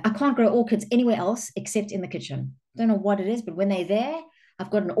 I can't grow orchids anywhere else except in the kitchen. Don't know what it is, but when they're there, I've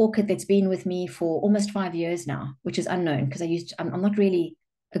got an orchid that's been with me for almost 5 years now, which is unknown because I'm not really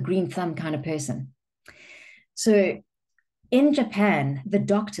a green thumb kind of person. So in Japan, the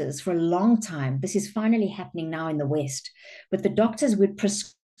doctors for a long time, this is finally happening now in the West, but the doctors would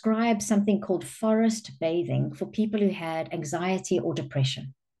prescribe something called forest bathing for people who had anxiety or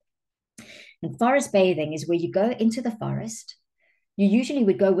depression. And forest bathing is where you go into the forest. You usually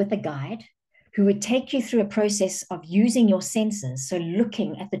would go with a guide who would take you through a process of using your senses. So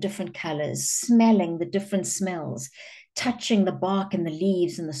looking at the different colors, smelling the different smells, touching the bark and the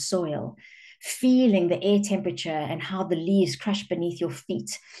leaves and the soil, feeling the air temperature and how the leaves crush beneath your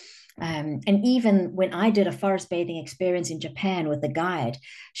feet. And even when I did a forest bathing experience in Japan with a guide,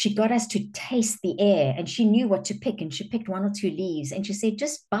 she got us to taste the air, and she knew what to pick, and she picked 1 or 2 leaves and she said,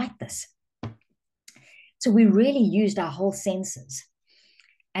 just bite this. So we really used our whole senses.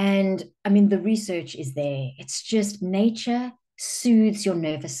 And I mean, the research is there. It's just nature soothes your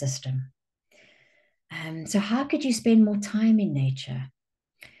nervous system. So, how could you spend more time in nature?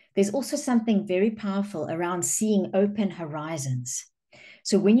 There's also something very powerful around seeing open horizons.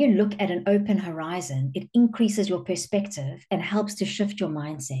 So, when you look at an open horizon, it increases your perspective and helps to shift your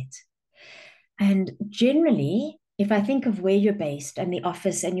mindset. And generally, if I think of where you're based and the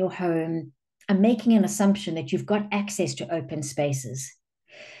office and your home, I'm making an assumption that you've got access to open spaces.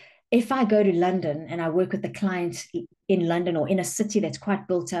 If I go to London and I work with the clients in London or in a city that's quite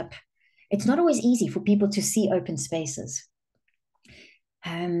built up, it's not always easy for people to see open spaces.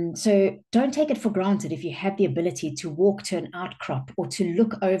 So don't take it for granted if you have the ability to walk to an outcrop or to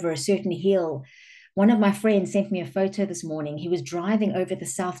look over a certain hill. One of my friends sent me a photo this morning. He was driving over the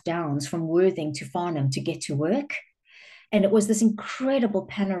South Downs from Worthing to Farnham to get to work. And it was this incredible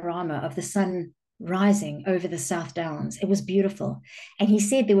panorama of the sun rising over the South Downs. It was beautiful. And he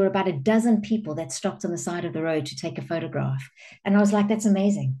said there were about a dozen people that stopped on the side of the road to take a photograph. And I was like, that's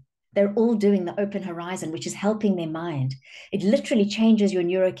amazing. They're all doing the open horizon, which is helping their mind. It literally changes your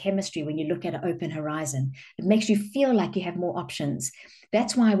neurochemistry when you look at an open horizon. It makes you feel like you have more options.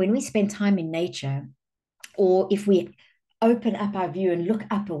 That's why when we spend time in nature, or if we open up our view and look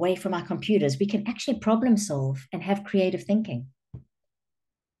up away from our computers, we can actually problem solve and have creative thinking.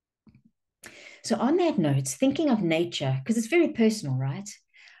 So, on that note, thinking of nature, because it's very personal, right?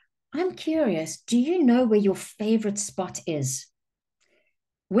 I'm curious, do you know where your favorite spot is?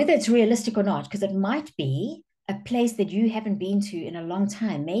 Whether it's realistic or not, because it might be a place that you haven't been to in a long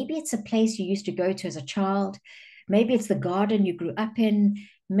time. Maybe it's a place you used to go to as a child. Maybe it's the garden you grew up in.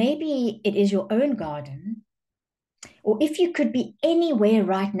 Maybe it is your own garden. Or if you could be anywhere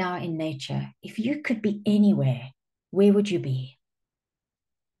right now in nature, if you could be anywhere, where would you be?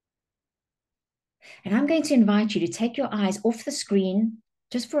 And I'm going to invite you to take your eyes off the screen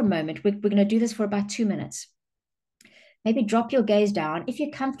just for a moment. We're going to do this for about 2 minutes. Maybe drop your gaze down. If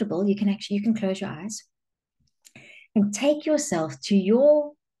you're comfortable, you can close your eyes and take yourself to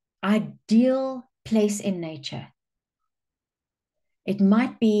your ideal place in nature. It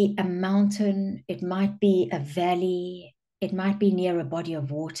might be a mountain, it might be a valley, it might be near a body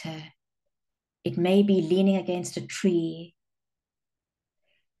of water, it may be leaning against a tree,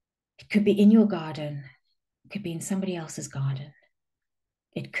 it could be in your garden, it could be in somebody else's garden,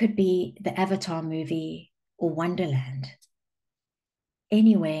 it could be the Avatar movie or Wonderland.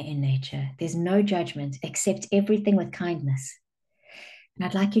 Anywhere in nature, there's no judgment, accept everything with kindness. And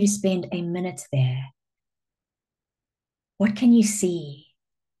I'd like you to spend a minute there. What can you see?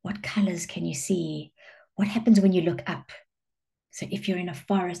 What colors can you see? What happens when you look up? So if you're in a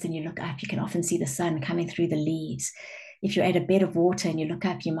forest and you look up, you can often see the sun coming through the leaves. If you're at a bed of water and you look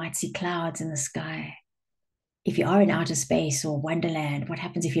up, you might see clouds in the sky. If you are in outer space or Wonderland, what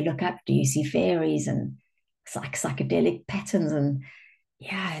happens if you look up? Do you see fairies and psychedelic patterns? And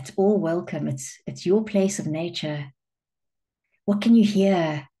yeah, it's all welcome. It's your place of nature. What can you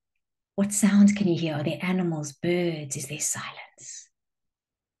hear? What sounds can you hear? Are there animals, birds? Is there silence?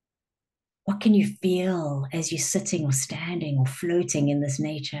 What can you feel as you're sitting or standing or floating in this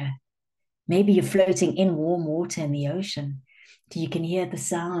nature? Maybe you're floating in warm water in the ocean. You can hear the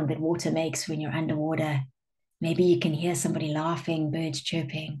sound that water makes when you're underwater. Maybe you can hear somebody laughing, birds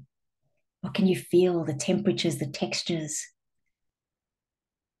chirping. What can you feel? The temperatures, the textures.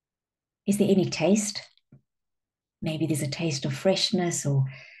 Is there any taste? Maybe there's a taste of freshness, or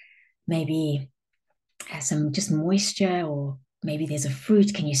maybe some just moisture, or maybe there's a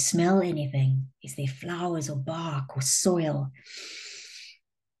fruit. Can you smell anything? Is there flowers or bark or soil?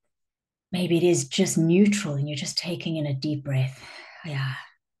 Maybe it is just neutral and you're just taking in a deep breath. Yeah.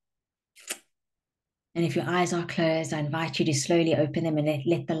 And if your eyes are closed, I invite you to slowly open them and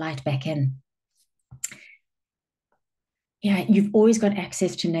let the light back in. Yeah, you've always got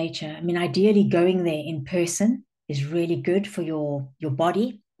access to nature. I mean, ideally, going there in person is really good for your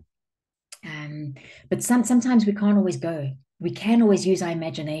body. But sometimes we can't always go. We can always use our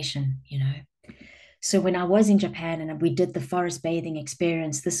imagination, you know. So when I was in Japan and we did the forest bathing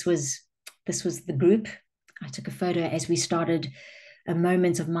experience, this was the group. I took a photo as we started a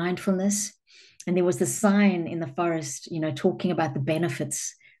moment of mindfulness. And there was the sign in the forest, you know, talking about the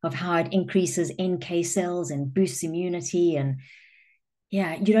benefits of how it increases NK cells and boosts immunity. And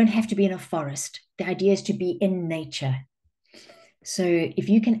yeah, you don't have to be in a forest. The idea is to be in nature. So if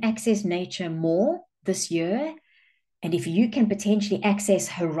you can access nature more this year, and if you can potentially access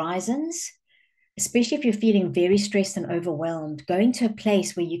horizons, especially if you're feeling very stressed and overwhelmed, going to a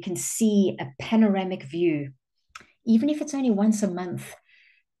place where you can see a panoramic view, even if it's only once a month,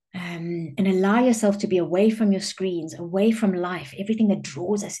 And allow yourself to be away from your screens, away from life, everything that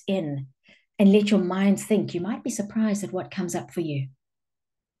draws us in, and let your mind think. You might be surprised at what comes up for you.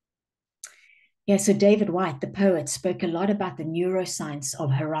 Yeah, so David White, the poet, spoke a lot about the neuroscience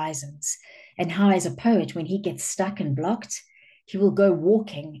of horizons and how, as a poet, when he gets stuck and blocked, he will go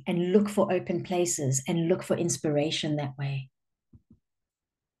walking and look for open places and look for inspiration that way.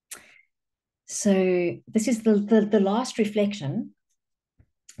 So, this is the last reflection,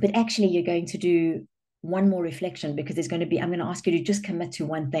 but actually, you're going to do one more reflection because I'm going to ask you to just commit to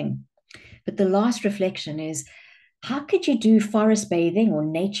one thing. But the last reflection is, how could you do forest bathing or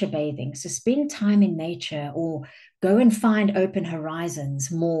nature bathing? So spend time in nature or go and find open horizons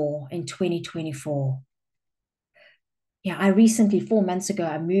more in 2024. Yeah, I recently, 4 months ago,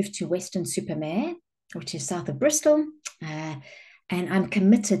 I moved to Western-super-Mare, which is south of Bristol. Uh, and I'm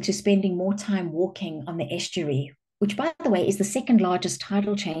committed to spending more time walking on the estuary, which, by the way, is the second largest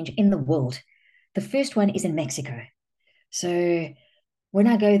tidal change in the world. The first one is in Mexico. So when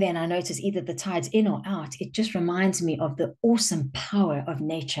I go there and I notice either the tide's in or out, it just reminds me of the awesome power of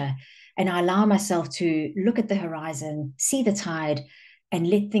nature. And I allow myself to look at the horizon, see the tide, and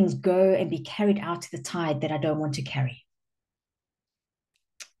let things go and be carried out to the tide that I don't want to carry.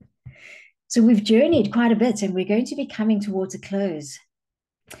 So we've journeyed quite a bit and we're going to be coming towards a close.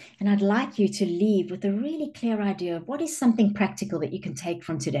 And I'd like you to leave with a really clear idea of what is something practical that you can take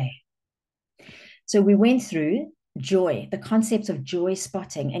from today. So we went through joy, the concept of joy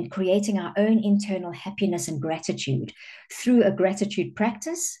spotting and creating our own internal happiness and gratitude through a gratitude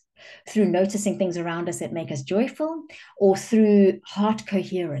practice, through noticing things around us that make us joyful, or through heart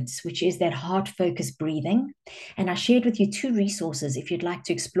coherence, which is that heart focused breathing. And I shared with you 2 resources if you'd like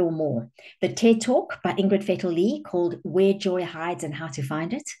to explore more. The TED Talk by Ingrid Fettel-Lee called Where Joy Hides and How to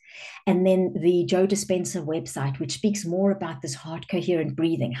Find It. And then the Joe Dispenza website, which speaks more about this heart coherent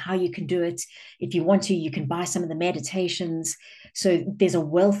breathing, how you can do it. If you want to, you can buy some of the meditations. So there's a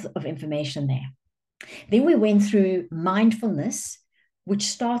wealth of information there. Then we went through mindfulness, which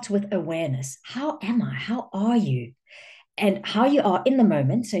starts with awareness. How am I? How are you? And how you are in the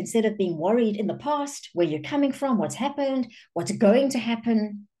moment. So instead of being worried in the past, where you're coming from, what's happened, what's going to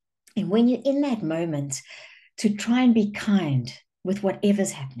happen. And when you're in that moment, to try and be kind with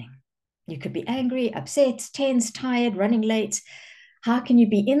whatever's happening. You could be angry, upset, tense, tired, running late. How can you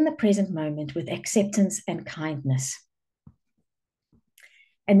be in the present moment with acceptance and kindness?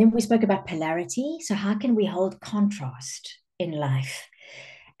 And then we spoke about polarity. So, how can we hold contrast in life?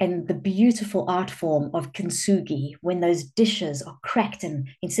 And the beautiful art form of kintsugi, when those dishes are cracked and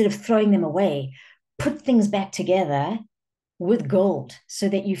instead of throwing them away, put things back together with gold so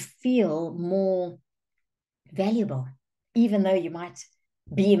that you feel more valuable, even though you might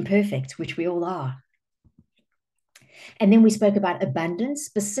be imperfect, which we all are. And then we spoke about abundance,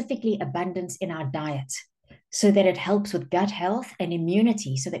 specifically abundance in our diet, so that it helps with gut health and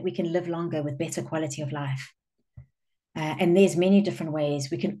immunity so that we can live longer with better quality of life. And there's many different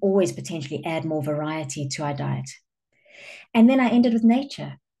ways. We can always potentially add more variety to our diet. And then I ended with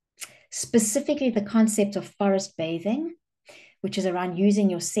nature, specifically the concept of forest bathing, which is around using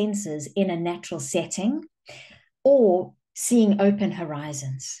your senses in a natural setting or seeing open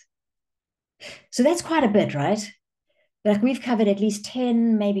horizons. So that's quite a bit, right? Like we've covered at least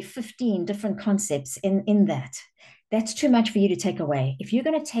 10, maybe 15 different concepts in that. That's too much for you to take away. If you're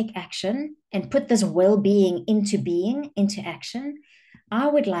going to take action and put this well-being into action, I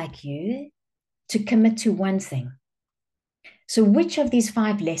would like you to commit to one thing. So which of these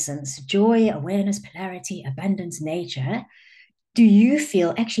 5 lessons, joy, awareness, polarity, abundance, nature, do you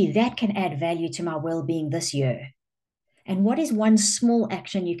feel actually that can add value to my well-being this year? And what is one small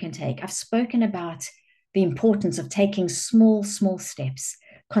action you can take? I've spoken about the importance of taking small steps.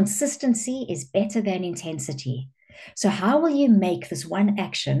 Consistency is better than intensity. So, how will you make this one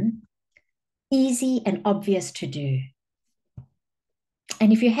action easy and obvious to do?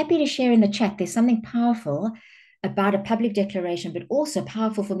 And if you're happy to share in the chat, there's something powerful about a public declaration, but also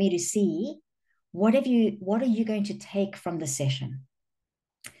powerful for me to see what are you going to take from the session?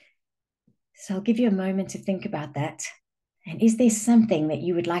 So I'll give you a moment to think about that. And is there something that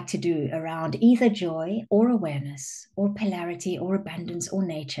you would like to do around either joy or awareness or polarity or abundance or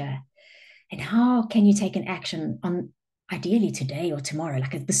nature? And how can you take an action on ideally today or tomorrow?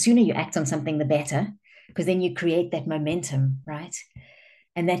 Like the sooner you act on something, the better, because then you create that momentum, right?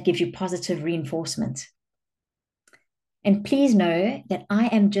 And that gives you positive reinforcement. And please know that I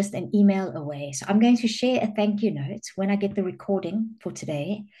am just an email away. So I'm going to share a thank you note when I get the recording for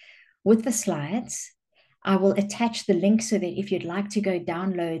today with the slides. I will attach the link so that if you'd like to go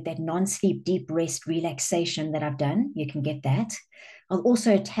download that non-sleep deep rest relaxation that I've done, you can get that. I'll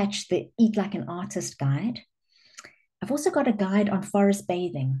also attach the Eat Like an Artist guide. I've also got a guide on forest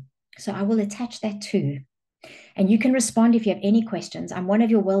bathing. So I will attach that too. And you can respond if you have any questions. I'm one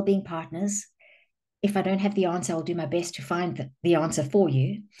of your well-being partners. If I don't have the answer, I'll do my best to find the answer for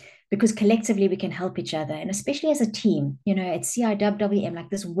you, because collectively we can help each other. And especially as a team, at CIWWM, like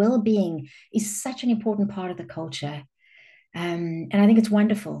this well-being is such an important part of the culture. And I think it's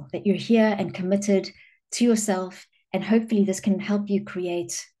wonderful that you're here and committed to yourself. And hopefully this can help you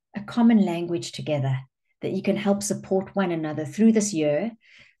create a common language together, that you can help support one another through this year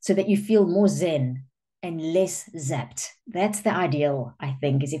so that you feel more zen and less zapped. That's the ideal, I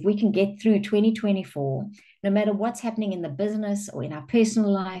think, is if we can get through 2024, no matter what's happening in the business or in our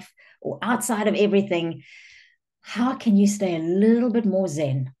personal life or outside of everything, how can you stay a little bit more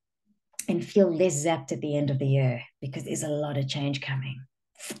zen and feel less zapped at the end of the year? Because there's a lot of change coming.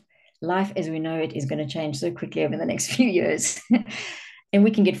 Life as we know it is going to change so quickly over the next few years. And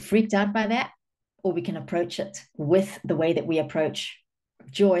we can get freaked out by that, or we can approach it with the way that we approach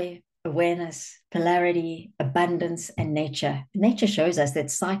joy, awareness, polarity, abundance, and nature. Nature shows us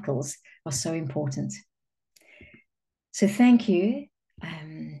that cycles are so important. So thank you.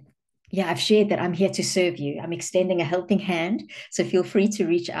 I've shared that I'm here to serve you. I'm extending a helping hand, so feel free to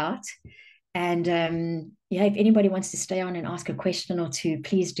reach out. And if anybody wants to stay on and ask a question or two,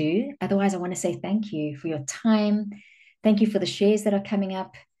 please do. Otherwise, I want to say thank you for your time. Thank you for the shares that are coming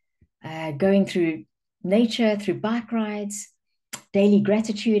up, going through nature, through bike rides, daily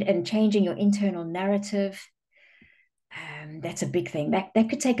gratitude, and changing your internal narrative. That's a big thing. That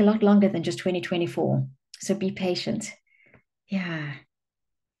could take a lot longer than just 2024. So be patient. Yeah.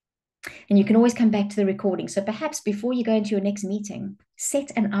 And you can always come back to the recording. So perhaps before you go into your next meeting,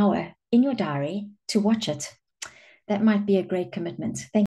 set an hour in your diary to watch it. That might be a great commitment. Thank